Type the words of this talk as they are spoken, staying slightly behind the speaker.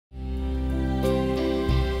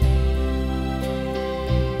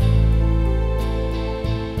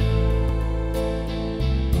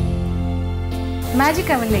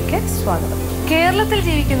Magic അവനിലേക്ക് സ്വാഗതം. കേരളത്തിൽ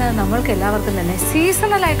ജീവിക്കുന്ന നമ്മൾക്ക് എല്ലാവർക്കും തന്നെ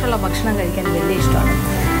സീസണൽ ആയിട്ടുള്ള ഭക്ഷണം കഴിക്കാൻ വലിയ ഇഷ്ടമാണ്.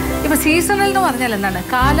 ഇപ്പോൾ സീസണൽ എന്ന് പറഞ്ഞാൽ എന്താണ്?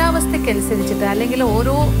 കാലാവസ്ഥയ്ക്കനുസരിച്ചിട്ട് അല്ലെങ്കിൽ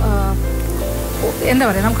ഓരോ എന്താ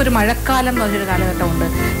പറയുക, നമുക്കൊരു മഴക്കാലം എന്ന് പറഞ്ഞൊരു കാലഘട്ടമുണ്ട്.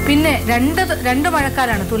 പിന്നെ രണ്ട്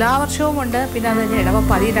മഴക്കാലമാണ്, തുലാവർഷവും ഉണ്ട്, പിന്നെ അത് കഴിഞ്ഞ്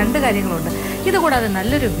ഇടവപ്പാതി, രണ്ട് കാര്യങ്ങളുണ്ട്. ഇതുകൂടാതെ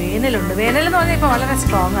നല്ലൊരു വേനലുണ്ട്. വേനലെന്ന് പറഞ്ഞാൽ ഇപ്പോൾ വളരെ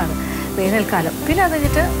സ്ട്രോങ് ആണ് വേനൽക്കാലം. പിന്നെ അത്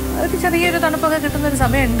കഴിഞ്ഞിട്ട് ഒരു ചെറിയൊരു തണുപ്പൊക്കെ കിട്ടുന്നൊരു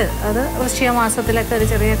സമയമുണ്ട്. അത് വൃശ്ചിക മാസത്തിലൊക്കെ ഒരു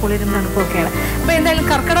ചെറിയ കുളിരും തണുപ്പൊക്കെയാണ്. അപ്പോൾ എന്തായാലും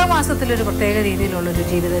കർക്കിടക മാസത്തിലൊരു പ്രത്യേക രീതിയിലുള്ളൊരു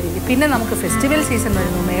ജീവിത രീതി. പിന്നെ നമുക്ക് ഫെസ്റ്റിവൽ സീസൺ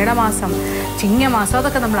വരുന്നു, മേടമാസം, ചിങ്ങമാസം,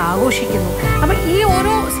 അതൊക്കെ നമ്മൾ ആഘോഷിക്കുന്നു. അപ്പോൾ ഈ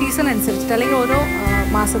ഓരോ സീസൺ അനുസരിച്ചിട്ട് അല്ലെങ്കിൽ ഓരോ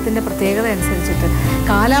മാസത്തിൻ്റെ പ്രത്യേകത അനുസരിച്ചിട്ട്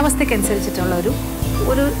കാലാവസ്ഥയ്ക്കനുസരിച്ചിട്ടുള്ള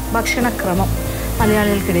ഒരു ഭക്ഷണക്രമം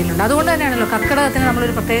മലയാളികൾക്കിടയിലുണ്ട്. അതുകൊണ്ട് തന്നെയാണല്ലോ കർക്കിടകത്തിന്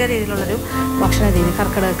നമ്മളൊരു പ്രത്യേക രീതിയിലുള്ളൊരു ഭക്ഷണ രീതി,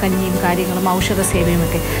 കർക്കിടക കഞ്ഞിയും കാര്യങ്ങളും ഔഷധ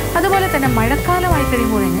സേവയുമൊക്കെ. അതുപോലെ തന്നെ മഴക്കാലമായി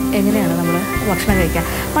കഴിയുമ്പോൾ എങ്ങനെയാണ് നമ്മൾ ഭക്ഷണം കഴിക്കുക?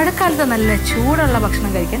 മഴക്കാലത്ത് നല്ല ചൂടുള്ള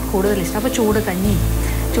ഭക്ഷണം കഴിക്കാൻ കൂടുതൽ ഇഷ്ടം. അപ്പോൾ ചൂട് കഞ്ഞിയും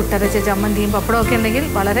ചുട്ടരച്ച ചമ്മന്തിയും പപ്പടമൊക്കെ ഉണ്ടെങ്കിൽ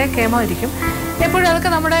വളരെ കേമമായിരിക്കും. എപ്പോഴും അതൊക്കെ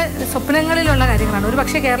നമ്മുടെ സ്വപ്നങ്ങളിലുള്ള കാര്യങ്ങളാണ്. ഒരു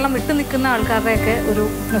പക്ഷേ കേരളം വിട്ടു നിൽക്കുന്ന ആൾക്കാരുടെയൊക്കെ ഒരു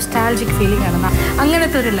നൊസ്റ്റാൾജിക് ഫീലിംഗ് ആണ്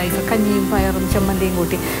അങ്ങനത്തെ ഒരു ലൈഫ്. കഞ്ഞിയും പയറും ചമ്മന്തിയും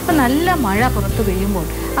കൂട്ടി. അപ്പോൾ നല്ല മഴ പുറത്ത് പെയ്യുമ്പോൾ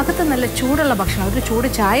അകത്ത് നല്ല ചൂടുള്ള ഭക്ഷണം, ഒരു ചൂട്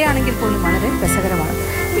ചായ ആണെങ്കിൽ പോലും വളരെ രസകരമാണ്.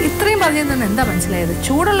 ഇത്രയും പറഞ്ഞതിൽ നിന്ന് എന്താ മനസ്സിലായത്?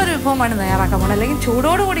 ചൂടുള്ളൊരു വിഭവമാണ് തയ്യാറാക്കാൻ പോകുന്നത്, അല്ലെങ്കിൽ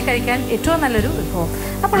ചൂടോടുകൂടി കഴിക്കാൻ ഏറ്റവും നല്ലൊരു വിഭവം.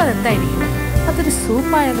 അപ്പോൾ അതെന്തായിരിക്കും? അതൊരു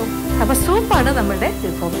സൂപ്പായാലോ? അപ്പോൾ സൂപ്പാണ് നമ്മളുടെ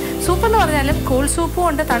വിഭവം. സൂപ്പെന്ന് പറഞ്ഞാലും കൂൾ സൂപ്പും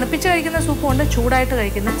ഉണ്ട്, തണുപ്പിച്ച് കഴിക്കുന്ന സൂപ്പും ഉണ്ട്, ചൂടായിട്ട്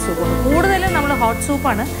കഴിക്കുന്ന സൂപ്പും ഉണ്ട്. കൂടുതലും നമ്മൾ ഹോട്ട്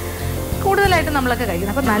സൂപ്പാണ് കൂടുതലായിട്ട് നമ്മളൊക്കെ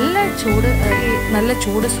കഴിക്കുന്നത്. അപ്പോൾ നല്ല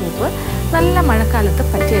ചൂട് സൂപ്പ് നല്ല മഴക്കാലത്ത്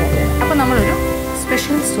പറ്റിയ കാര്യമാണ്. അപ്പോൾ നമ്മളൊരു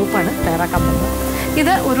സ്പെഷ്യൽ സൂപ്പാണ് തയ്യാറാക്കാൻ പോകുന്നത്.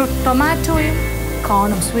 ഇത് ഒരു ടൊമാറ്റോയും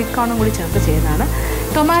കോണും, സ്വീറ്റ് കോണും കൂടി ചേർത്ത് ചെയ്യുന്നതാണ്.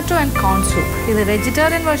 Tomato and cone soup. ഇത്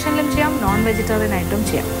വെജിറ്റേറിയൻ വേർഷനിലും ചെയ്യാം, നോൺ വെജിറ്റേറിയൻ ആയിട്ടും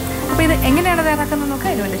ചെയ്യാം. അപ്പോൾ ഇത് എങ്ങനെയാണ് തയ്യാറാക്കുന്നത് നോക്കാം.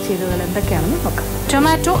 അതിനുവേണ്ട ചേരുവകൾ എന്തൊക്കെയാണെന്ന് നോക്കാം.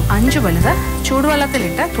 ടൊമാറ്റോ 5 വലുത്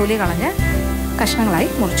ചൂടുവെള്ളത്തിലിട്ട് തൊലി കളഞ്ഞ് കഷ്ണങ്ങളായി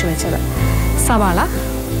മുറിച്ച് വെച്ചത്. സവാള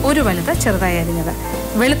 1 വലുത് ചെറുതായി അരിഞ്ഞത്.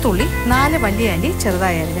 വെളുത്തുള്ളി 4 വലിയ അല്ലി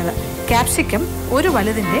ചെറുതായി അരിഞ്ഞത്. ക്യാപ്സിക്കം 1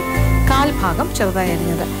 വലുതിൻ്റെ 1/4 ഭാഗം ചെറുതായി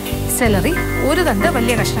അരിഞ്ഞത്. സെലറി 1 തണ്ട്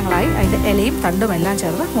വലിയ കഷ്ണങ്ങളായി അതിൻ്റെ ഇലയും തണ്ടും എല്ലാം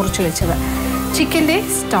ചേർന്ന് മുറിച്ച് വെച്ചത്. ചിക്കൻ്റെ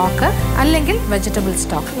സ്റ്റോക്ക് അല്ലെങ്കിൽ വെജിറ്റബിൾ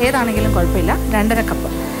സ്റ്റോക്ക് ഏതാണെങ്കിലും കുഴപ്പമില്ല, 2.5 കപ്പ്.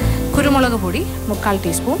 കുരുമുളക് പൊടി 3/4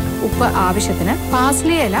 ടീസ്പൂൺ. ഉപ്പ് ആവശ്യത്തിന്.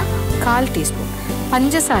 പാസ്ലി ഇല 1/4 ടീസ്പൂൺ.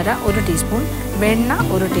 പഞ്ചസാര 1 ടീസ്പൂൺ. വെണ്ണ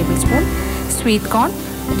 1 table spoon. Sweet corn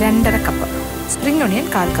 2.5 cup. Spring onion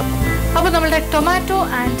 1/4 cup. അപ്പോൾ നമ്മളുടെ ടൊമാറ്റോ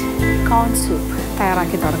ആൻഡ് കോൺ സൂപ്പ്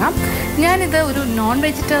തയ്യാറാക്കി തുടങ്ങാം. ഞാനിത് ഒരു നോൺ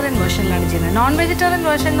വെജിറ്റേറിയൻ വേർഷനിലാണ് ചെയ്യുന്നത്. നോൺ വെജിറ്റേറിയൻ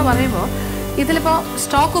വേർഷൻ എന്ന് പറയുമ്പോൾ ഇതിലിപ്പോൾ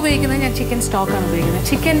സ്റ്റോക്ക് ഉപയോഗിക്കുന്നത് ഞാൻ ചിക്കൻ സ്റ്റോക്കാണ് ഉപയോഗിക്കുന്നത്.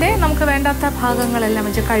 ചിക്കൻ്റെ നമുക്ക് വേണ്ടാത്ത ഭാഗങ്ങളെല്ലാം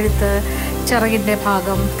വെച്ച് കഴുത്ത്, ചിറകിൻ്റെ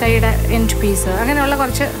ഭാഗം, കൈയുടെ എൻഡ് പീസ്, അങ്ങനെയുള്ള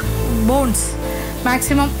കുറച്ച് ബോൺസ്,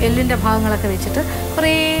 മാക്സിമം എല്ലിൻ്റെ ഭാഗങ്ങളൊക്കെ വെച്ചിട്ട്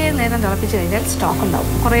കുറേ നേരം തിളപ്പിച്ച് കഴിഞ്ഞാൽ സ്റ്റോക്ക് ഉണ്ടാവും.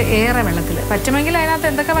 കുറേ ഏറെ വെള്ളത്തിൽ പറ്റുമെങ്കിൽ അതിനകത്ത്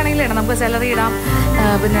എന്തൊക്കെ വേണമെങ്കിലും ഇടാം. നമുക്ക് സെലറി ഇടാം,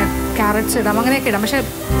 പിന്നെ ക്യാരറ്റ്സ് ഇടാം, അങ്ങനെയൊക്കെ ഇടാം. പക്ഷേ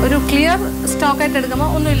ഒരു ക്ലിയർ സ്റ്റോക്കായിട്ട് എടുക്കുമ്പോൾ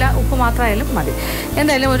ഒന്നുമില്ല, ഉപ്പ് മാത്രമായാലും മതി.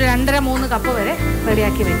 എന്തായാലും ഒരു 2.5-3 കപ്പ് വരെ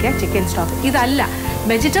റെഡിയാക്കി വെക്കുക ചിക്കൻ സ്റ്റോക്ക്. ഇതല്ല,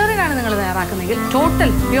 വെജിറ്റേറിയൻ ആണ് നിങ്ങൾ തയ്യാറാക്കുന്നതെങ്കിൽ,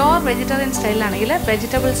 total pure vegetarian സ്റ്റൈലിലാണെങ്കിൽ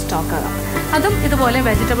vegetable stock ആകാം. അതും ഇതുപോലെ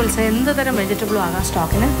വെജിറ്റബിൾസ് എന്ത് തരം വെജിറ്റബിളും ആകാം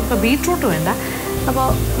സ്റ്റോക്കിന്. ഇപ്പോൾ ബീട്രൂട്ട് വേണ്ട. അപ്പോൾ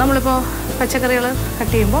നമ്മളിപ്പോൾ പച്ചക്കറികൾ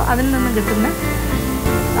കട്ട് ചെയ്യുമ്പോൾ അതിൽ നിന്ന് കിട്ടുന്ന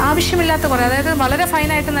ആവശ്യമില്ലാത്ത കുറേ, അതായത് വളരെ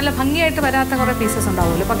ഫൈനായിട്ട് നല്ല ഭംഗിയായിട്ട് വരാത്ത കുറേ പീസസ്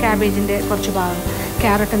ഉണ്ടാവുമല്ലോ. ഇപ്പോൾ ക്യാബേജിൻ്റെ കുറച്ച് ഭാഗം,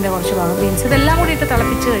 ക്യാരറ്റിൻ്റെ കുറച്ച് ഭാഗം, ബീൻസ്, ഇതെല്ലാം കൂടി ഇട്ട്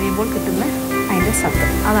തിളപ്പിച്ച് കഴിയുമ്പോൾ കിട്ടുന്ന അതിൻ്റെ സത്ത്,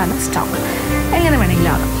 അതാണ് സ്റ്റോക്ക്. എങ്ങനെ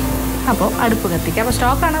വേണമെങ്കിലും ആകാം. അപ്പോൾ അടുപ്പ് കത്തിക്കുക. അപ്പോൾ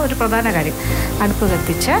സ്റ്റോക്കാണ് ഒരു പ്രധാന കാര്യം. അടുപ്പ്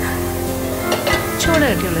കത്തിച്ച് ചൂട്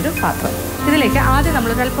കെട്ടിയുള്ളൊരു പാത്രം. ഇതിലേക്ക് ആദ്യം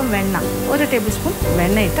നമ്മൾ സ്വല്പം വെണ്ണ, 1 ടേബിൾ സ്പൂൺ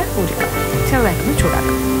വെണ്ണയിട്ട് ഊരിക്കാം. ചെറുതായിട്ടൊന്ന്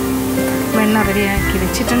ചൂടാക്കാം. വെണ്ണ റെഡിയാക്കി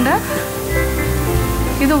വെച്ചിട്ടുണ്ട്.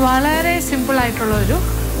 ഇത് വളരെ സിമ്പിളായിട്ടുള്ളൊരു,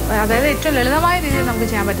 അതായത് ഏറ്റവും ലളിതമായ രീതിയിൽ നമുക്ക്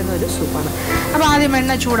ചെയ്യാൻ പറ്റുന്ന ഒരു സൂപ്പാണ്. അപ്പോൾ ആദ്യം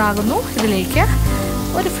വെണ്ണ ചൂടാകുന്നു. ഇതിലേക്ക്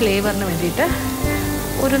ഒരു ഫ്ലേവറിന് വേണ്ടിയിട്ട്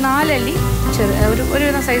ഒരു 4 അല്ലി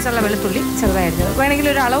ഒരു സൈസുള്ള വെളുത്തുള്ളി ചെറുതായി അരിഞ്ഞത്. വേണമെങ്കിൽ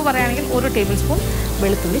ഒരു അളവ് പറയുകയാണെങ്കിൽ 1 ടേബിൾ സ്പൂൺ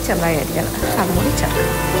വെളുത്തുള്ളി ചെറുതായി അരിഞ്ഞത്, അതും കൂടി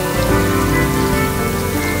ചേർക്കാം.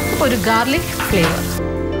 ഒരു ഗാർലിക് ഫ്ലേവർ.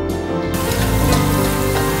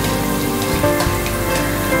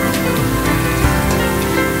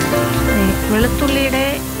 വെളുത്തുള്ളിയുടെ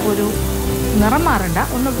ഒരു നിറം മാറണ്ട,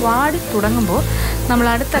 ഒന്ന് വാടി തുടങ്ങുമ്പോൾ നമ്മൾ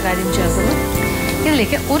അടുത്ത കാര്യം ചേർക്കുന്നത്,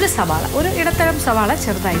 ഇതിലേക്ക് ഒരു സവാള, ഒരു ഇടത്തരം സവാള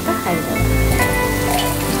ചെറുതായിട്ട് അരിഞ്ഞത്,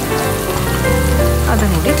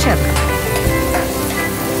 അതും കൂടി ചേർക്കാം.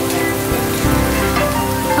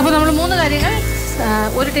 അപ്പോൾ നമ്മൾ 3 കാര്യങ്ങൾ,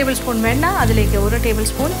 1 ടേബിൾ സ്പൂൺ വെണ്ണ, അതിലേക്ക് 1 ടേബിൾ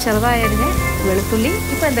സ്പൂൺ ചെറുതായി അരിഞ്ഞ വെളുത്തുള്ളി.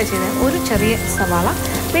 ഇപ്പോൾ എന്താ ചെയ്യുന്നത്? ഒരു ചെറിയ സവാള,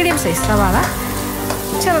 മീഡിയം സൈസ് സവാള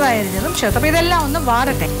ചെറുതായി അരിഞ്ഞതും ചേർത്ത്. അപ്പോൾ ഇതെല്ലാം ഒന്ന്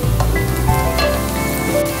വാടട്ടെ.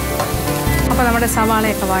 അപ്പോൾ നമ്മുടെ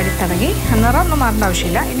സവാളയൊക്കെ വാടിത്തിറങ്ങി, നിറം ഒന്നും മാറേണ്ട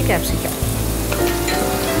ആവശ്യമില്ല. ഇനി ക്യാപ്സിക്കം.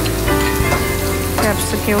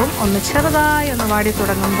 ക്യാപ്സിക്കവും ഒന്ന് ചെറുതായി ഒന്ന് വാടി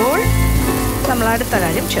തുടങ്ങുമ്പോൾ നമ്മൾ അടുത്ത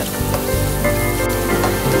കാര്യം ചേർക്കും.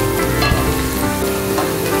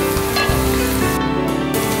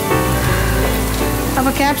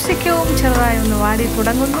 അപ്പോൾ ക്യാപ്സിക്കവും ചെറുതായി ഒന്ന് വാടി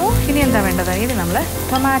തുടങ്ങുന്നു. ഇനി എന്താ വേണ്ടത്? ഇനി നമ്മൾ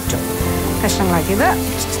ടൊമാറ്റോ കഷ്ണങ്ങളാക്കിയത്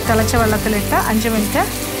തിളച്ച വെള്ളത്തിലിട്ട് 5 മിനിറ്റ്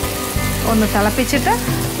ഒന്ന് തിളപ്പിച്ചിട്ട്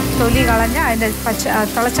തൊലി കളഞ്ഞ് അതിൻ്റെ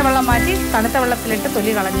തിളച്ച വെള്ളം മാറ്റി തണുത്ത വെള്ളത്തിലിട്ട്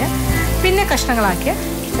തൊലി കളഞ്ഞ് പിന്നെ കഷ്ണങ്ങളാക്കിയ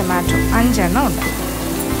ടൊമാറ്റോ 5 എണ്ണം ഉണ്ട്,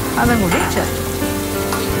 അതും കൂടി ചേർത്ത്.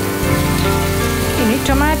 ഇനി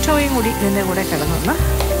ടൊമാറ്റോയും കൂടി ഇതിൻ്റെ കൂടെ കിടന്നൊന്ന്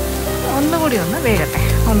ഒന്നുകൂടി ഒന്ന് വേകട്ടെ,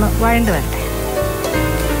 ഒന്ന് വഴണ്ട് വരട്ടെ.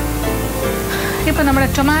 ഇപ്പം നമ്മുടെ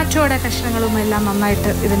ടൊമാറ്റോയുടെ കഷ്ണങ്ങളും എല്ലാം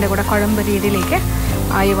നന്നായിട്ട് ഇതിൻ്റെ കൂടെ കുഴമ്പ് രീതിയിലേക്ക്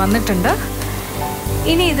ആയി വന്നിട്ടുണ്ട്.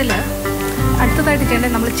 ഇനി ഇതിൽ അടുത്തതായിട്ട്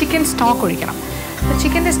ചെയ്യേണ്ടത് നമ്മൾ ചിക്കൻ സ്റ്റോക്ക് ഒഴിക്കണം. അപ്പോൾ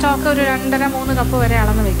ചിക്കൻ്റെ സ്റ്റോക്ക് ഒരു 2.5-3 കപ്പ് വരെ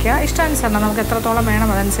അളന്ന് വെക്കുക. ഇഷ്ടാനുസരണം നമുക്ക് എത്രത്തോളം വേണം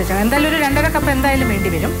അതനുസരിച്ചാണ്. എന്തായാലും ഒരു 2.5 കപ്പ് എന്തായാലും വേണ്ടി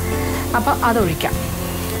വരും. അപ്പോൾ അതൊഴിക്കാം.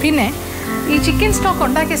 പിന്നെ ഈ ചിക്കൻ സ്റ്റോക്ക്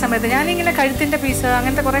ഉണ്ടാക്കിയ സമയത്ത് ഞാനിങ്ങനെ കഴുത്തിൻ്റെ പീസ്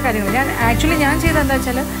അങ്ങനത്തെ കുറേ കാര്യങ്ങൾ ഞാൻ ചെയ്തത് എന്താ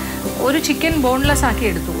വെച്ചാൽ ഒരു ചിക്കൻ ബോൺലെസ് ആക്കി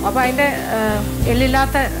എടുത്തു. അപ്പോൾ അതിൻ്റെ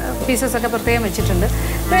എല്ലില്ലാത്ത പീസസൊക്കെ പ്രത്യേകം വെച്ചിട്ടുണ്ട്.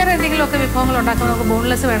 വേറെ എന്തെങ്കിലുമൊക്കെ വിഭവങ്ങൾ ഉണ്ടാക്കുമ്പോൾ നമുക്ക്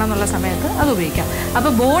ബോൺലെസ് വേണമെന്നുള്ള സമയത്ത് അത് ഉപയോഗിക്കാം.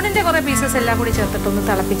 അപ്പോൾ ബോണിൻ്റെ കുറേ പീസസ് എല്ലാം കൂടി ചേർത്തിട്ടൊന്ന്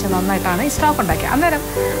തിളപ്പിച്ച് നന്നായിട്ടാണ് ഈ സ്റ്റോക്ക് ഉണ്ടാക്കിയത്. അന്നേരം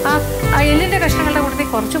ആ എല്ലിൻ്റെ കഷ്ണങ്ങളുടെ കൂട്ടത്തിൽ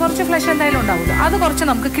കുറച്ച് ഫ്ലഷ് എന്തായാലും ഉണ്ടാവില്ല, അത് കുറച്ച്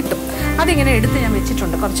നമുക്ക് കിട്ടും. അതിങ്ങനെ എടുത്ത് ഞാൻ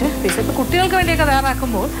വെച്ചിട്ടുണ്ട് കുറച്ച് പീസ്. ഇപ്പോൾ കുട്ടികൾക്ക് വേണ്ടിയൊക്കെ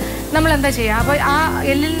തയ്യാറാക്കുമ്പോൾ നമ്മൾ എന്താ ചെയ്യുക? അപ്പോൾ ആ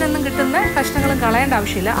എല്ലിൽ നിന്നും കിട്ടുന്ന കഷ്ണങ്ങളും കളയേണ്ട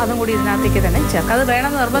ആവശ്യമില്ല, അതും കൂടി ഇതിനകത്തേക്ക് തന്നെ ചേർക്കുക. അത്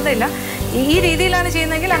വേണമെന്ന് നിർബന്ധമില്ല. ഈ രീതിയിലാണ്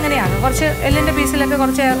ചെയ്യുന്നതെങ്കിൽ അങ്ങനെയാണ്. കുറച്ച് എല്ലിൻ്റെ പീസിലൊക്കെ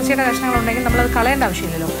കുറച്ച് ഇറച്ചിയുടെ കഷ്ണങ്ങളുണ്ടെങ്കിൽ നമ്മളത് കളയേണ്ട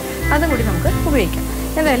ആവശ്യമില്ലല്ലോ, അതും കൂടി നമുക്ക് ഉപയോഗിക്കാം.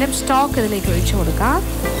 എന്തായാലും സ്റ്റോക്ക് ഇതിലേക്ക് ഒഴിച്ചു കൊടുക്കാം.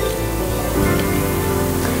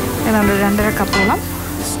 ഏതാണ്ട് 2.5 കപ്പോളം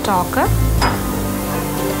സ്റ്റോക്ക്.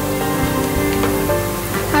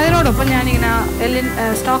 അതിനോടൊപ്പം ഞാനിങ്ങനെ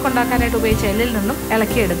സ്റ്റോക്ക് ഉണ്ടാക്കാനായിട്ട് ഉപയോഗിച്ച എല്ലിൽ നിന്നും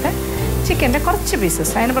ഇളക്കിയെടുത്ത് ചിക്കൻ്റെ കുറച്ച്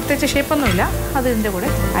പീസസ്, അതിന് പ്രത്യേകിച്ച് ഷേപ്പൊന്നുമില്ല, അത് ഇതിൻ്റെ കൂടെ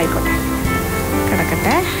ആയിക്കോട്ടെ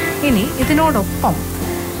കിടക്കട്ടെ. ഇനി ഇതിനോടൊപ്പം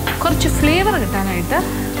കുറച്ച് ഫ്ലേവർ കിട്ടാനായിട്ട്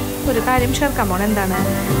ഒരു കാര്യം ചേർക്കാൻ പോകണം. എന്താണ്?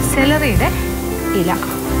 സെലറിയുടെ ഇല,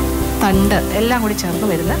 തണ്ട് എല്ലാം കൂടി ചേർന്ന്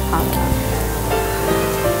വരുന്ന ആക്കി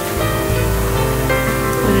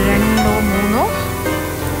ഒരു 2-3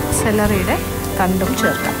 സെലറിയുടെ തണ്ടും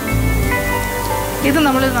ചേർക്കാം. ഇത്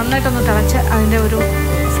നമ്മൾ നന്നായിട്ടൊന്ന് തിളച്ച് അതിൻ്റെ ഒരു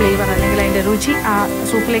ഫ്ലേവർ അല്ലെങ്കിൽ അതിൻ്റെ രുചി ആ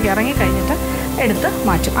സൂപ്പിലേക്ക് ഇറങ്ങിക്കഴിഞ്ഞിട്ട് എടുത്ത്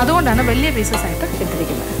മാറ്റും. അതുകൊണ്ടാണ് വലിയ പീസസ് ആയിട്ട്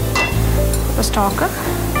ഇട്ടിരിക്കുന്നത്. അപ്പോൾ സ്റ്റോക്ക്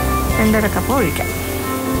 2.5 കപ്പ് ഒഴിക്കാം.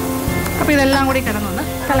 അപ്പോൾ ഇതെല്ലാം കൂടി കിടന്നൊന്ന്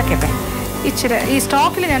തിളക്കട്ടെ. ഈ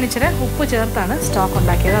സ്റ്റോക്കിൽ ഞാൻ ഇച്ചിരി ഉപ്പ് ചേർത്താണ് സ്റ്റോക്ക്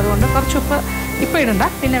ഉണ്ടാക്കിയത്. അതുകൊണ്ട് കുറച്ച് ഉപ്പ് ഇപ്പോൾ ഇടണ്ട,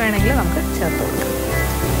 പിന്നെ വേണമെങ്കിൽ നമുക്ക് ചേർത്ത് കൊടുക്കാം.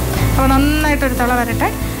 അപ്പോൾ നന്നായിട്ടൊരു തിള വരട്ടെ.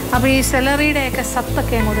 അപ്പോൾ ഈ സെലറിയുടെയൊക്കെ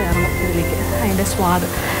സത്തൊക്കെ അങ്ങോട്ട് ഇറങ്ങും ഇതിലേക്ക്, അതിൻ്റെ സ്വാദ്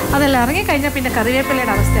അതെല്ലാം ഇറങ്ങിക്കഴിഞ്ഞാൽ പിന്നെ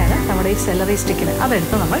കറിവേപ്പിലയുടെ അവസ്ഥയാണ് നമ്മുടെ ഈ സെലറി സ്റ്റിക്കിന്.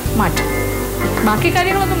 അതെടുത്ത് നമ്മൾ മാറ്റും. ബാക്കി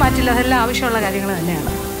കാര്യങ്ങളൊന്നും മാറ്റില്ല, അതെല്ലാം ആവശ്യമുള്ള കാര്യങ്ങൾ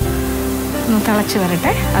തന്നെയാണ്. ഒന്ന് തിളച്ച്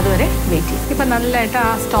വരട്ടെ, അതുവരെ വെയിറ്റ് ചെയ്യും. ഇപ്പം നല്ലതായിട്ട് ആ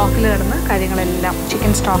സ്റ്റോക്കിൽ കിടന്ന് കാര്യങ്ങളെല്ലാം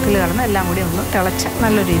ചിക്കൻ സ്റ്റോക്കിൽ കിടന്ന് എല്ലാം കൂടി ഒന്ന് തിളച്ച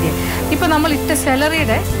നല്ലൊരു രീതിയിൽ ഇപ്പം നമ്മൾ ഇട്ട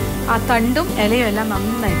സെലറിയുടെ ആ തണ്ടും ഇലയും എല്ലാം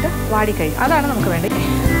നന്നായിട്ട് വാടിക്കഴിയും. അതാണ് നമുക്ക് വേണ്ടത്.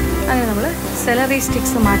 അങ്ങനെ നമ്മൾ സെലറി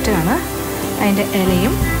സ്റ്റിക്സ് മാറ്റുകയാണ്, അതിൻ്റെ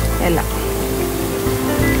ഇലയും എല്ലാം.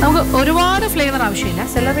 നമുക്ക് ഒരുപാട് ഫ്ലേവർ ആവശ്യമില്ല,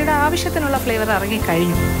 സെലറിയുടെ ആവശ്യത്തിനുള്ള ഫ്ലേവർ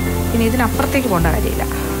ഇറങ്ങിക്കഴിഞ്ഞു. ഇനി ഇതിനപ്പുറത്തേക്ക് പോകേണ്ട കാര്യമില്ല.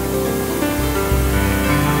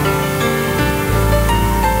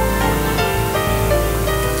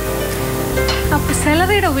 അപ്പോൾ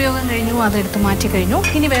സെലറിയുടെ ഉപയോഗം കഴിഞ്ഞു, അതെടുത്ത് മാറ്റി കഴിഞ്ഞു.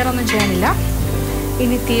 ഇനി വേറൊന്നും ചെയ്യാനില്ല.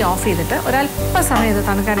 ഇനി തീ ഓഫ് ചെയ്തിട്ട് ഒരല്പസമയം ഇത്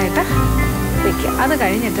തണുക്കാനായിട്ട് വയ്ക്കുക. അത്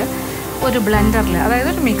കഴിഞ്ഞിട്ട് ഒരു ബ്ലെൻഡറിൽ, അതായത്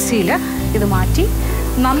ഒരു മിക്സിയിൽ ഇത് മാറ്റി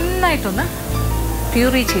നന്നായിട്ടൊന്ന്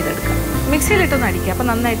പ്യൂറി ചെയ്തെടുക്കുക. മിക്സിയിലിട്ടൊന്ന് അടിക്കുക. അപ്പോൾ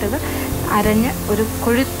നന്നായിട്ടത് അരഞ്ഞ് ഒരു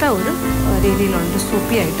കൊഴുത്ത ഒരു രീതിയിലുള്ളൊരു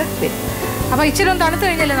സൂപ്പിയായിട്ട് വരും. അപ്പോൾ ഇച്ചിരി ഒന്ന് തണുത്ത്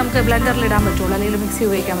കഴിഞ്ഞാലേ നമുക്ക് ബ്ലെൻഡറിൽ ഇടാൻ പറ്റുള്ളൂ, അല്ലെങ്കിൽ മിക്സി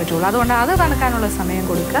ഉപയോഗിക്കാൻ പറ്റുള്ളൂ. അതുകൊണ്ട് അത് തണുക്കാനുള്ള സമയം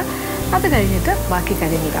കൊടുക്കുക. അത് കഴിഞ്ഞിട്ട് ബാക്കി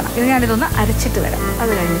കാര്യങ്ങൾ കാണാം. ഇത് ഞാനിതൊന്ന് അരച്ചിട്ട് വരാം,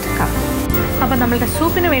 അത് കഴിഞ്ഞിട്ട് കാണാം. അപ്പം നമ്മളുടെ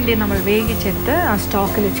സൂപ്പിന് വേണ്ടി നമ്മൾ വേവിച്ചെടുത്ത് ആ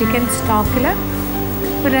സ്റ്റോക്കിൽ, ചിക്കൻ സ്റ്റോക്കിൽ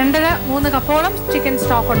ഒരു 2.5-3 കപ്പോളം ചിക്കൻ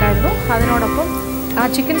സ്റ്റോക്ക് ഉണ്ടായിരുന്നു. അതിനോടൊപ്പം ആ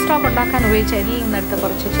ചിക്കൻ സ്റ്റോക്ക് ഉണ്ടാക്കാൻ ഉപയോഗിച്ച എല്ലിൽ നിന്നെടുത്ത്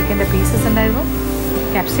കുറച്ച് ചിക്കൻ്റെ പീസസ് ഉണ്ടായിരുന്നു,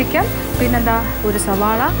 ക്യാപ്സിക്കം, പിന്നെന്താ ഒരു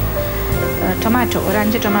സവാള, ടൊമാറ്റോ, ഒരു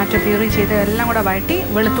 5 ടൊമാറ്റോ പ്യൂറി ചെയ്ത് എല്ലാം കൂടെ വഴറ്റി,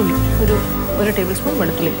 വെളുത്തുള്ളി ഒരു ടേബിൾ സ്പൂൺ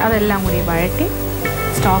വെളുത്തുള്ളി, അതെല്ലാം കൂടി വഴറ്റി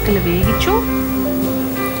സ്റ്റോക്കിൽ വേവിച്ചു.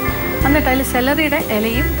 എന്നിട്ട് അതിൽ സെലറിയുടെ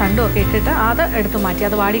ഇലയും തണ്ടും ഒക്കെ ഇട്ടിട്ട് അത് എടുത്തു മാറ്റി,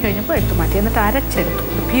 അത് വാടി കഴിഞ്ഞപ്പോൾ എടുത്തു മാറ്റി, എന്നിട്ട് അരച്ചെടുത്തു,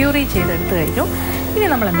 പ്യൂറി ചെയ്തെടുത്ത് കഴിഞ്ഞു. ഇനി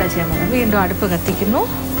നമ്മൾ എന്താ ചെയ്യാൻ പോകുന്നത്? വീണ്ടും അടുപ്പ് കത്തിക്കുന്നു.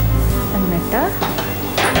 എന്നിട്ട്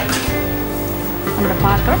നമ്മുടെ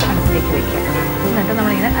പാത്രം അടുപ്പിലേക്ക് വയ്ക്കുക. എന്നിട്ട്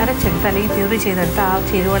നമ്മളിങ്ങനെ അരച്ചെടുത്ത് അല്ലെങ്കിൽ പ്യൂറി ചെയ്തെടുത്ത് ആ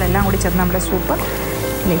ചേരുവകളെല്ലാം കൂടി ചേർന്ന് നമ്മുടെ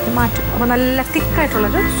സൂപ്പിലേക്ക് മാറ്റും. അപ്പോൾ നല്ല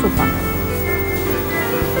തിക്കായിട്ടുള്ളൊരു സൂപ്പാണ്.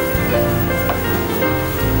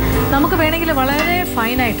 നമുക്ക് വേണമെങ്കിൽ വളരെ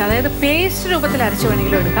ഫൈനായിട്ട്, അതായത് പേസ്റ്റ് രൂപത്തിൽ അരച്ച്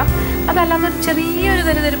വേണമെങ്കിലും എടുക്കാം. അതല്ലാതെ ചെറിയൊരു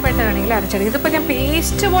തരിതരിപ്പായിട്ട് വേണമെങ്കിൽ അരച്ചെടുക്കും. ഇതിപ്പോൾ ഞാൻ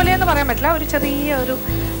പേസ്റ്റ് പോലെയെന്ന് പറയാൻ പറ്റില്ല, ഒരു ചെറിയ ഒരു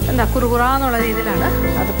കുറുകുറാന്നുള്ള രീതിയിലാണ്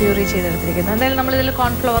അത് പ്യൂറി ചെയ്തെടുത്തിരിക്കുന്നത്. എന്തായാലും നമ്മളിതിൽ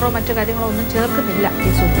കോൺഫ്ലവറോ മറ്റു കാര്യങ്ങളോ ഒന്നും ചേർക്കുന്നില്ല. ഈ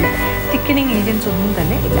സൂപ്പിൽ തിക്കനിങ് ഏജൻറ്റ്സ് ഒന്നും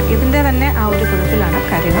തന്നെ ഇല്ല. ഇതിൻ്റെ തന്നെ ആ ഒരു കുഴപ്പിലാണ്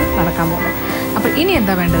കാര്യങ്ങൾ നടക്കാൻ പോകുന്നത്. അപ്പോൾ ഇനി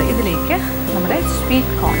എന്താ വേണ്ടത്? ഇതിലേക്ക് നമ്മുടെ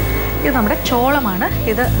സ്വീറ്റ് കോൺ, ഇത് നമ്മുടെ ചോളമാണ്.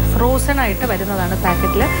 ഇത് ഫ്രോസൺ ആയിട്ട് വരുന്നതാണ്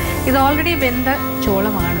പാക്കറ്റിൽ. ഇത് ഓൾറെഡി വെന്ത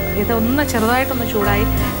ചോളമാണ്. ഇതൊന്ന് ചെറുതായിട്ടൊന്ന് ചൂടായി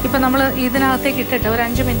ഇപ്പം നമ്മൾ ഇതിനകത്തേക്ക് ഇട്ടിട്ട് ഒരു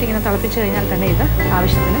 5 മിനിറ്റ് ഇങ്ങനെ തിളപ്പിച്ച് കഴിഞ്ഞാൽ തന്നെ ഇത്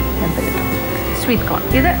ആവശ്യത്തിന് വെന്ത് കിട്ടും. സ്വീറ്റ് കോൺ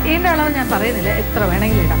ഇതിൻ്റെ അളവ് ഞാൻ പറയുന്നില്ല, എത്ര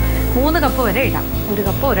വേണമെങ്കിലും ഇടാം. 3 കപ്പ് വരെ ഇടാം. 1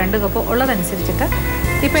 കപ്പോ 2 കപ്പോ ഉള്ളതനുസരിച്ചിട്ട്.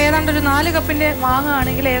 ഇപ്പോൾ ഏതാണ്ട് ഒരു 4 കപ്പിൻ്റെ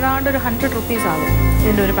വാങ്ങുകയാണെങ്കിൽ ഏതാണ്ട് ഒരു 100 റുപ്പീസ് ആകും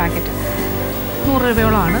ഇതിൻ്റെ ഒരു പാക്കറ്റ്. 100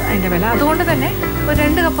 രൂപയോളമാണ് അതിൻ്റെ വില. അതുകൊണ്ട് തന്നെ ഒരു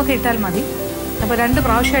 2 കപ്പൊക്കെ ഇട്ടാൽ മതി. അപ്പോൾ 2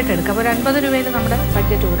 പ്രാവശ്യമായിട്ട് എടുക്കുക. അപ്പോൾ ഒരു 50 രൂപയിൽ നമ്മുടെ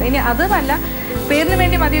ബഡ്ജറ്റ് കൊടുക്കുക. ഇനി അതുമല്ല പേരിന്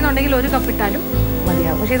വേണ്ടി മതി എന്നുണ്ടെങ്കിൽ 1 കപ്പ് ഇട്ടാലും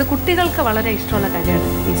മതിയാകും. പക്ഷേ ഇത് കുട്ടികൾക്ക് വളരെ ഇഷ്ടമുള്ള കാര്യമാണ്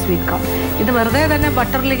ഈ സ്വീറ്റ് കോൺ. ഇത് വെറുതെ തന്നെ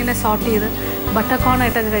ബട്ടറിൽ ഇങ്ങനെ സോട്ട് ചെയ്ത് ബട്ടർ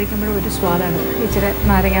കോണായിട്ടൊക്കെ കഴിക്കുമ്പോഴും ഒരു സ്വാദാണ്, ഇച്ചിരി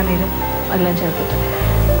നാരങ്ങാ നീരും എല്ലാം ചേർത്തിട്ട്.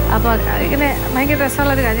 അപ്പോൾ ഇങ്ങനെ ഭയങ്കര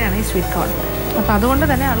രസമുള്ളൊരു കാര്യമാണ് ഈ സ്വീറ്റ് കോൺ. അപ്പോൾ അതുകൊണ്ട്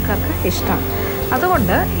തന്നെ ആൾക്കാർക്ക് ഇഷ്ടമാണ്.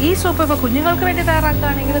 അതുകൊണ്ട് ഈ സൂപ്പ് ഇപ്പോൾ കുഞ്ഞുങ്ങൾക്ക് വേണ്ടി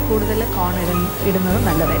തയ്യാറാക്കുകയാണെങ്കിൽ കൂടുതൽ കോൺ ഇടുന്നത്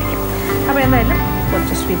നല്ലതായിരിക്കും. അപ്പോൾ എന്തായാലും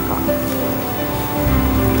കുറച്ച് സ്വീറ്റ് കോൺ.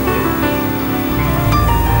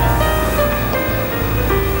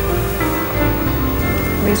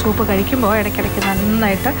 ഈ സൂപ്പ് കഴിക്കുമ്പോൾ ഇടയ്ക്കിടയ്ക്ക്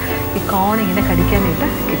നന്നായിട്ട് ഈ കോൺ ഇങ്ങനെ കടിക്കാനായിട്ട്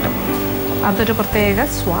കിട്ടും. അതൊരു പ്രത്യേക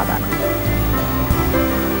സ്വാദാണ്.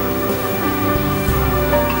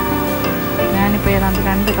 ഞാനിപ്പോൾ ഏതാണ്ട്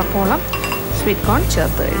 2 കപ്പോളം സ്വീറ്റ് കോൺ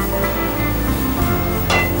ചേർത്ത് കഴിഞ്ഞു.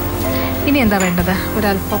 ഇനി എന്താ വേണ്ടത്?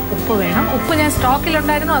 ഒരല്പം ഉപ്പ് വേണം. ഉപ്പ് ഞാൻ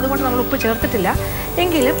സ്റ്റോക്കിലുണ്ടായിരുന്നു, അതുകൊണ്ട് നമ്മൾ ഉപ്പ് ചേർത്തിട്ടില്ല.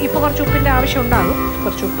 എങ്കിലും ഇപ്പോൾ കുറച്ച് ഉപ്പിൻ്റെ ആവശ്യം ഉണ്ടാകും.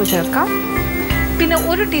 കുറച്ച് ഉപ്പ് ചേർക്കാം. പിന്നെ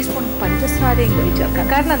 1 ടീസ്പൂൺ പഞ്ചസാരയും കൂടി ചേർക്കാം.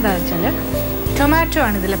 കാരണം എന്താണെന്ന് വെച്ചാൽ ടൊമാറ്റോ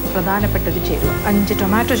ആണ് ഇതിലെ പ്രധാനപ്പെട്ടൊരു ചേരുവ. 5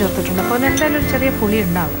 ടൊമാറ്റോ ചേർത്തിട്ടുണ്ട്. അപ്പോൾ എന്തായാലും ഒരു ചെറിയ പുളി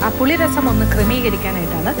ഉണ്ടാകും. ആ പുളി രസം ഒന്ന്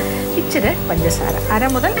ക്രമീകരിക്കാനായിട്ടാണ് ഇച്ചിരി പഞ്ചസാര. 1/2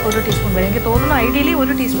 മുതൽ 1 ടീസ്പൂൺ വരെ. എനിക്ക് തോന്നുന്നു ഐഡിയലി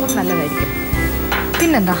 1 ടീസ്പൂൺ നല്ലതായിരിക്കും.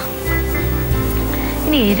 പിന്നെന്താ,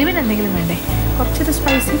 ഇനി എരിവിന് എന്തെങ്കിലും വേണ്ടേ? കുറച്ചൊരു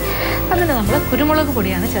സ്പൈസി. അതിന് നമ്മൾ കുരുമുളക്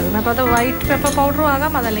പൊടിയാണ് ചേർക്കുന്നത്. അപ്പോൾ അത് വൈറ്റ് പെപ്പർ പൗഡറും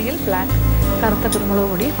ആകാം, അതല്ലെങ്കിൽ ബ്ലാക്ക് കറുത്ത കുരുമുളക്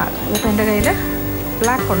പൊടിയും ആകാം. അപ്പോൾ എൻ്റെ കയ്യിൽ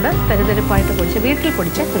ബ്ലാക്ക് കൊണ്ട് തരിതരിപ്പായിട്ട് വീട്ടിൽ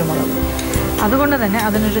പൊടിച്ച കുരുമുളക്. അതുകൊണ്ട് തന്നെ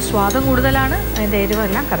അതിനൊരു സ്വാദം കൂടുതലാണ്. അതിൻ്റെ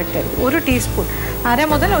എരിവെല്ലാം കറക്റ്റായിരിക്കും. 1 ടീസ്പൂൺ, 1/2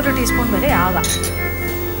 മുതൽ 1 ടീസ്പൂൺ വരെ ആകാം.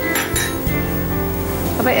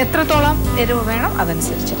 അപ്പോൾ എത്രത്തോളം എരിവ് വേണം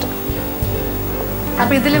അതനുസരിച്ചിട്ട്.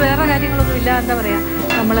 അപ്പോൾ ഇതിൽ വേറെ കാര്യങ്ങളൊന്നും ഇല്ല. എന്താ പറയുക,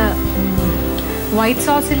 നമ്മൾ വൈറ്റ്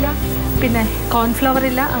സോസ് ഇല്ല, പിന്നെ കോൺഫ്ലവർ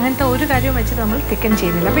ഇല്ല, അങ്ങനത്തെ ഒരു കാര്യവും വെച്ചിട്ട് നമ്മൾ തിക്കൻ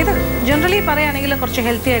ചെയ്യുന്നില്ല. അപ്പോൾ ഇത് ജനറലി പറയുകയാണെങ്കിൽ കുറച്ച്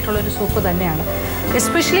ഹെൽത്തി ആയിട്ടുള്ളൊരു സൂപ്പ് തന്നെയാണ്.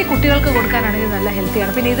 എസ്പെഷ്യലി കുട്ടികൾക്ക് കൊടുക്കാനാണെങ്കിൽ നല്ല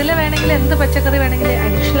ഹെൽത്തിയാണ്. പിന്നെ ഇതിൽ വേണമെങ്കിൽ എന്ത് പച്ചക്കറി വേണമെങ്കിൽ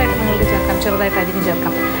അഡീഷണലായിട്ട് നിങ്ങൾക്ക് ചേർക്കാം, ചെറുതായിട്ട് അരിഞ്ഞ്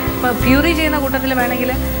ചേർക്കാം. ഇപ്പോൾ പ്യൂറി ചെയ്യുന്ന കൂട്ടത്തിൽ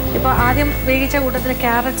വേണമെങ്കിൽ, ഇപ്പോൾ ആദ്യം വേവിച്ച കൂട്ടത്തിൽ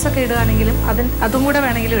ക്യാരറ്റ്സ് ഒക്കെ ഇടുകയാണെങ്കിലും അതും കൂടെ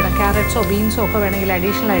വേണമെങ്കിലും ഇടാം. ക്യാരറ്റ്സോ ബീൻസോ ഒക്കെ വേണമെങ്കിൽ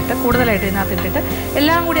അഡീഷണലായിട്ട് കൂടുതലായിട്ട് ഇതിനകത്ത് ഇട്ടിട്ട്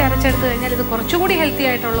എല്ലാം കൂടി അരച്ചെടുത്ത് കഴിഞ്ഞാൽ ഇത് കുറച്ചുകൂടി ഹെൽത്തി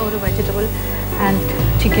ആയിട്ടുള്ള ഒരു വെജിറ്റബിൾ ആൻഡ്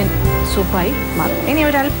ചിക്കൻ സൂപ്പായി മാറും. ഇനി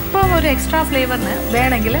ഒരല്പം ഒരു എക്സ്ട്രാ ഫ്ലേവറിന്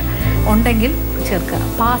വേണമെങ്കിൽ ഉണ്ടെങ്കിൽ ചേർക്കുക.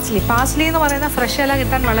 പാസ്ലി എന്ന് പറയുന്ന ഫ്രഷ് ഇല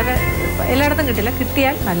കിട്ടാൻ വളരെ എല്ലായിടത്തും കിട്ടില്ല,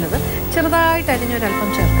 കിട്ടിയാൽ നല്ലത്. ചെറുതായിട്ട് അരിഞ്ഞൊരല്പം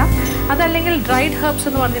ചേർക്കാം. അതല്ലെങ്കിൽ ഡ്രൈഡ് ഹെർബ്സ്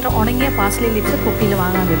എന്ന് പറഞ്ഞിട്ട് ഉണങ്ങിയ പാസ്ലി ലീവ്സ് കുപ്പിയിൽ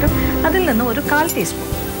വാങ്ങാൻ കിട്ടും. അതിൽ നിന്ന് ഒരു 1/4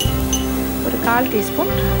 ടീസ്പൂൺ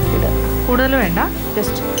ഇടുക. കൂടുതൽ വേണ്ട,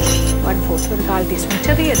 ജസ്റ്റ് 1/4, ഒരു 1/4 ടീസ്പൂൺ.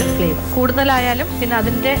 ചെറിയൊരു ഫ്ലേവർ. കൂടുതലായാലും പിന്നെ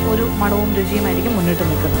അതിൻ്റെ ഒരു മണവും രുചിയുമായിരിക്കും മുന്നിട്ട്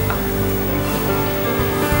നിൽക്കുന്നത്.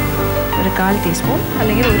 ഒരു 1/4 ടീസ്പൂൺ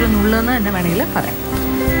അല്ലെങ്കിൽ ഒരു നുള്ളെന്ന് തന്നെ വേണമെങ്കിൽ പറയാം.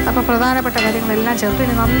 അപ്പോൾ പ്രധാനപ്പെട്ട കാര്യങ്ങളെല്ലാം ചേർത്ത്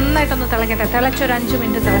ഇനി നന്നായിട്ടൊന്ന് തിളക്കട്ടെ. തിളച്ചൊരു 5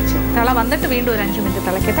 മിനിറ്റ് തിള വന്നിട്ട് വീണ്ടും ഒരു 5 മിനിറ്റ്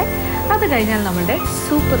തിളക്കട്ടെ. അത് കഴിഞ്ഞാൽ നമ്മളുടെ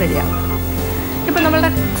സൂപ്പ് റെഡിയാകും. ഇപ്പം നമ്മളുടെ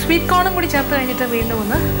സ്വീറ്റ് കോണും കൂടി ചേർത്ത് കഴിഞ്ഞിട്ട് വീണ്ടും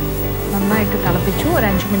ഒന്ന് നന്നായിട്ട് തിളപ്പിച്ചു. ഒരു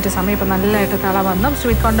 5 മിനിറ്റ് സമയം ഇപ്പം നല്ലതായിട്ട് തിള വന്നു.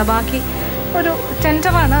 സ്വീറ്റ് കോണിൻ്റെ ബാക്കി ഒരു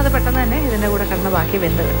ടെൻഡറാണ്, അത് പെട്ടെന്ന് തന്നെ ഇതിൻ്റെ കൂടെ കിടന്ന് ബാക്കി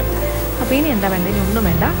വെന്ത് കിട്ടും. അപ്പോൾ ഇനി എന്താ വേണ്ടത്? ഇനി ഒന്നും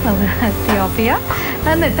വേണ്ട, നമുക്ക് തീ ഓഫ് ചെയ്യാം.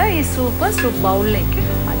 എന്നിട്ട് ഈ സൂപ്പ് ബൗളിലേക്ക്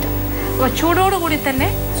മാറ്റാം. അപ്പോൾ ചൂടോടുകൂടി തന്നെ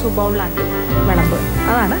സൂപ്പ് ബൗളിലാക്കി വിളമ്പ്,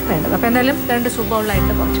 അതാണ് വേണ്ടത്. അപ്പോൾ എന്തായാലും 2 സൂപ്പ്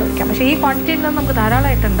ബൗളിലായിട്ട് കുറച്ച് വയ്ക്കാം. പക്ഷേ ഈ ക്വാണ്ടിറ്റിയിൽ നിന്ന് നമുക്ക്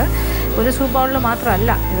ധാരാളമായിട്ടുണ്ട്. ഒരു സൂപ്പ് ബൗളിൽ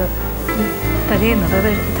മാത്രമല്ല ഇത് തികയുന്നത്,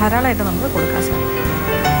 അത് ധാരാളമായിട്ട് നമുക്ക് കൊടുക്കാൻ സാധിക്കും.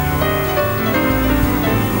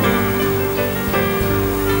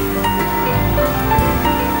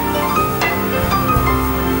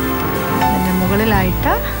 അതിൻ്റെ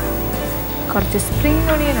മുകളിലായിട്ട് കുറച്ച് സ്പ്രിംഗ്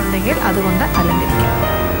ഓണിയൻ ഉണ്ടെങ്കിൽ അതുകൊണ്ട് അലങ്കരിക്കാം.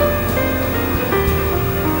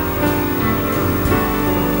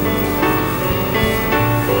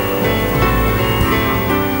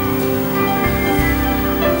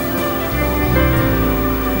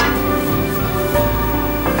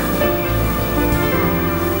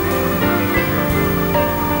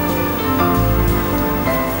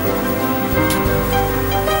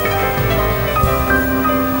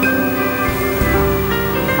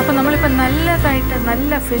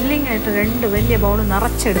 ഫില്ലിംഗ് ആയിട്ട് 2 വലിയ ബൗൾ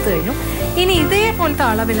നിറച്ചെടുത്ത് കഴിഞ്ഞു. ഇനി ഇതേപോലത്തെ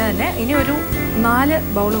അളവിൽ തന്നെ ഇനി ഒരു 4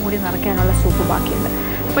 ബൗളും കൂടി നിറയ്ക്കാനുള്ള സൂപ്പ് ബാക്കിയുണ്ട്.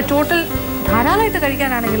 അപ്പോൾ ടോട്ടൽ ധാരാളമായിട്ട്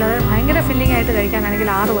കഴിക്കാനാണെങ്കിൽ, അത് ഭയങ്കര ഫില്ലിംഗ് ആയിട്ട് കഴിക്കാനാണെങ്കിൽ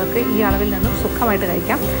 6 പേർക്ക് ഈ അളവിൽ നിന്നും സുഖമായിട്ട്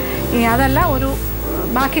കഴിക്കാം. ഇനി അതല്ല ഒരു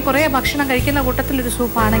ബാക്കി കുറേ ഭക്ഷണം കഴിക്കുന്ന കൂട്ടത്തിലൊരു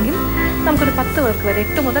സൂപ്പാണെങ്കിൽ നമുക്കൊരു 10 പേർക്ക് വരെ,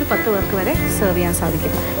 8 മുതൽ 10 പേർക്ക് വരെ സെർവ് ചെയ്യാൻ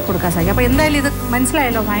സാധിക്കും, കൊടുക്കാൻ സാധിക്കും. അപ്പോൾ എന്തായാലും ഇത്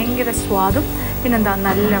മനസ്സിലായല്ലോ, ഭയങ്കര സ്വാദും പിന്നെന്താ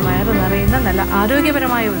നല്ല വയറ് നിറയുന്ന നല്ല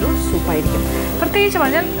ആരോഗ്യപരമായ ഒരു സൂപ്പായിരിക്കും. പ്രത്യേകിച്ച്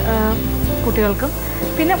പറഞ്ഞാൽ കുട്ടികൾക്കും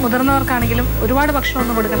പിന്നെ മുതിർന്നവർക്കാണെങ്കിലും ഒരുപാട്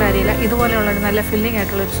ഭക്ഷണമൊന്നും കൊടുക്കേണ്ട കാര്യമില്ല. ഇതുപോലെയുള്ളൊരു നല്ല ഫില്ലിംഗ്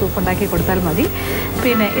ആയിട്ടുള്ളൊരു സൂപ്പ് ഉണ്ടാക്കി കൊടുത്താൽ മതി.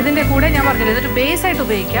 പിന്നെ ഇതിൻ്റെ കൂടെ ഞാൻ പറഞ്ഞില്ല, ഇതൊരു ബേസായിട്ട്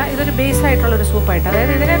ഉപയോഗിക്കുക. ഇതൊരു ബേസായിട്ടുള്ളൊരു സൂപ്പായിട്ട്,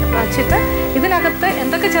 അതായത് ഇതിനെ വച്ചിട്ട് ഇതിനകത്ത്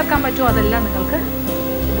എന്തൊക്കെ ചേർക്കാൻ പറ്റുമോ അതെല്ലാം നിങ്ങൾക്ക്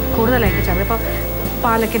കൂടുതലായിട്ട് ചേർക്കാം. ഇപ്പോൾ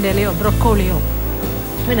പാലക്കിൻ്റെ ഇലയോ ബ്രൊക്കോളിയോ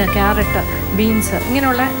പിന്നെ ക്യാരറ്റ്, ബീൻസ്,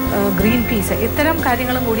 ഇങ്ങനെയുള്ള ഗ്രീൻ പീസ്, ഇത്തരം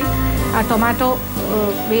കാര്യങ്ങളും കൂടി ആ ടൊമാറ്റോ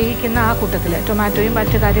വേവിക്കുന്ന ആ കൂട്ടത്തിൽ, ടൊമാറ്റോയും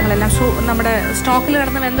മറ്റു കാര്യങ്ങളെല്ലാം നമ്മുടെ സ്റ്റോക്കിൽ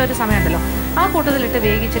കിടന്ന് വെന്തൊരു സമയമുണ്ടല്ലോ, ആ കൂട്ടത്തിലിട്ട്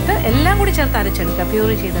വേവിച്ചിട്ട് എല്ലാം കൂടി ചേർത്ത് അരച്ചെടുക്കുക,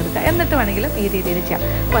 പ്യൂറി ചെയ്തെടുക്കുക. എന്നിട്ട് വേണമെങ്കിലും ഈ രീതിയിൽ ചെയ്യാം.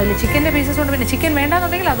 അപ്പോൾ അതിൽ ചിക്കൻ്റെ പീസസ് കൊണ്ട്, പിന്നെ ചിക്കൻ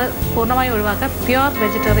വേണ്ടാന്നുണ്ടെങ്കിൽ അത് പൂർണ്ണമായും ഒഴിവാക്കുക. പ്യുവർ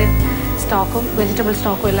വെജിറ്റേറിയൻ സ്റ്റോക്കും വെജിറ്റബിൾ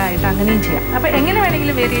സ്റ്റോക്കും എല്ലാം ആയിട്ട് അങ്ങനെയും ചെയ്യാം. അപ്പോൾ എങ്ങനെ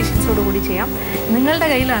വേണമെങ്കിലും വേരിയേഷൻസോട് കൂടി ചെയ്യാം. നിങ്ങളുടെ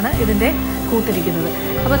കയ്യിലാണ് ഇതിൻ്റെ കൂട്ടിരിക്കുന്നത്.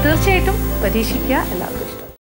 അപ്പോൾ തീർച്ചയായിട്ടും പരീക്ഷിക്കുക എല്ലാവർക്കും.